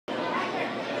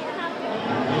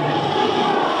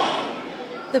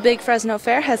The big Fresno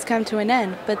fair has come to an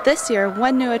end, but this year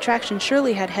one new attraction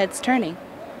surely had heads turning.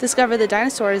 Discover the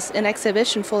Dinosaurs, an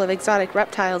exhibition full of exotic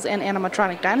reptiles and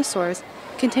animatronic dinosaurs,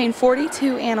 contained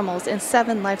 42 animals and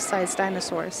 7 life-size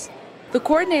dinosaurs. The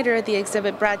coordinator of the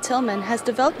exhibit, Brad Tillman, has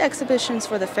developed exhibitions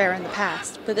for the fair in the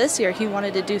past, but this year he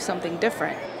wanted to do something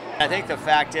different. I think the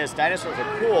fact is dinosaurs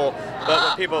are cool, but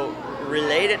when people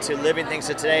relate it to living things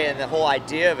of today and the whole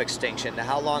idea of extinction,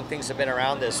 how long things have been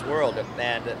around this world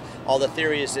and all the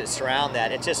theories that surround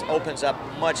that, it just opens up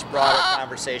much broader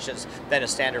conversations than a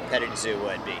standard petting zoo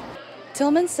would be.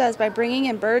 Tillman says by bringing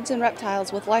in birds and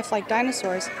reptiles with lifelike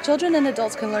dinosaurs, children and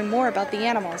adults can learn more about the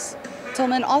animals.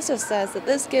 Tillman also says that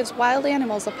this gives wild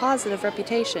animals a positive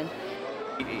reputation.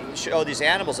 You show these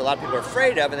animals a lot of people are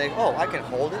afraid of, and they oh, I can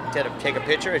hold it, take a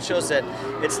picture. It shows that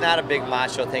it's not a big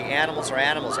macho thing. Animals are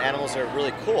animals. Animals are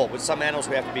really cool. With some animals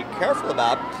we have to be careful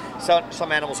about.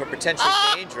 Some animals are potentially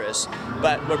dangerous,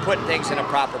 but we're putting things in a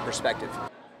proper perspective.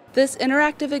 This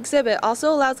interactive exhibit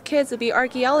also allows kids to be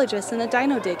archaeologists in the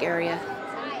Dino Dig area.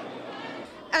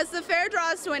 As the fair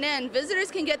draws to an end, visitors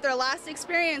can get their last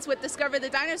experience with Discover the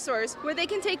Dinosaurs, where they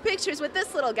can take pictures with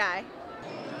this little guy.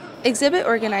 Exhibit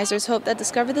organizers hope that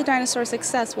Discover the Dinosaur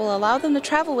success will allow them to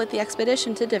travel with the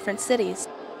expedition to different cities.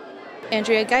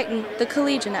 Andrea Guyton, The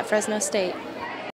Collegian at Fresno State.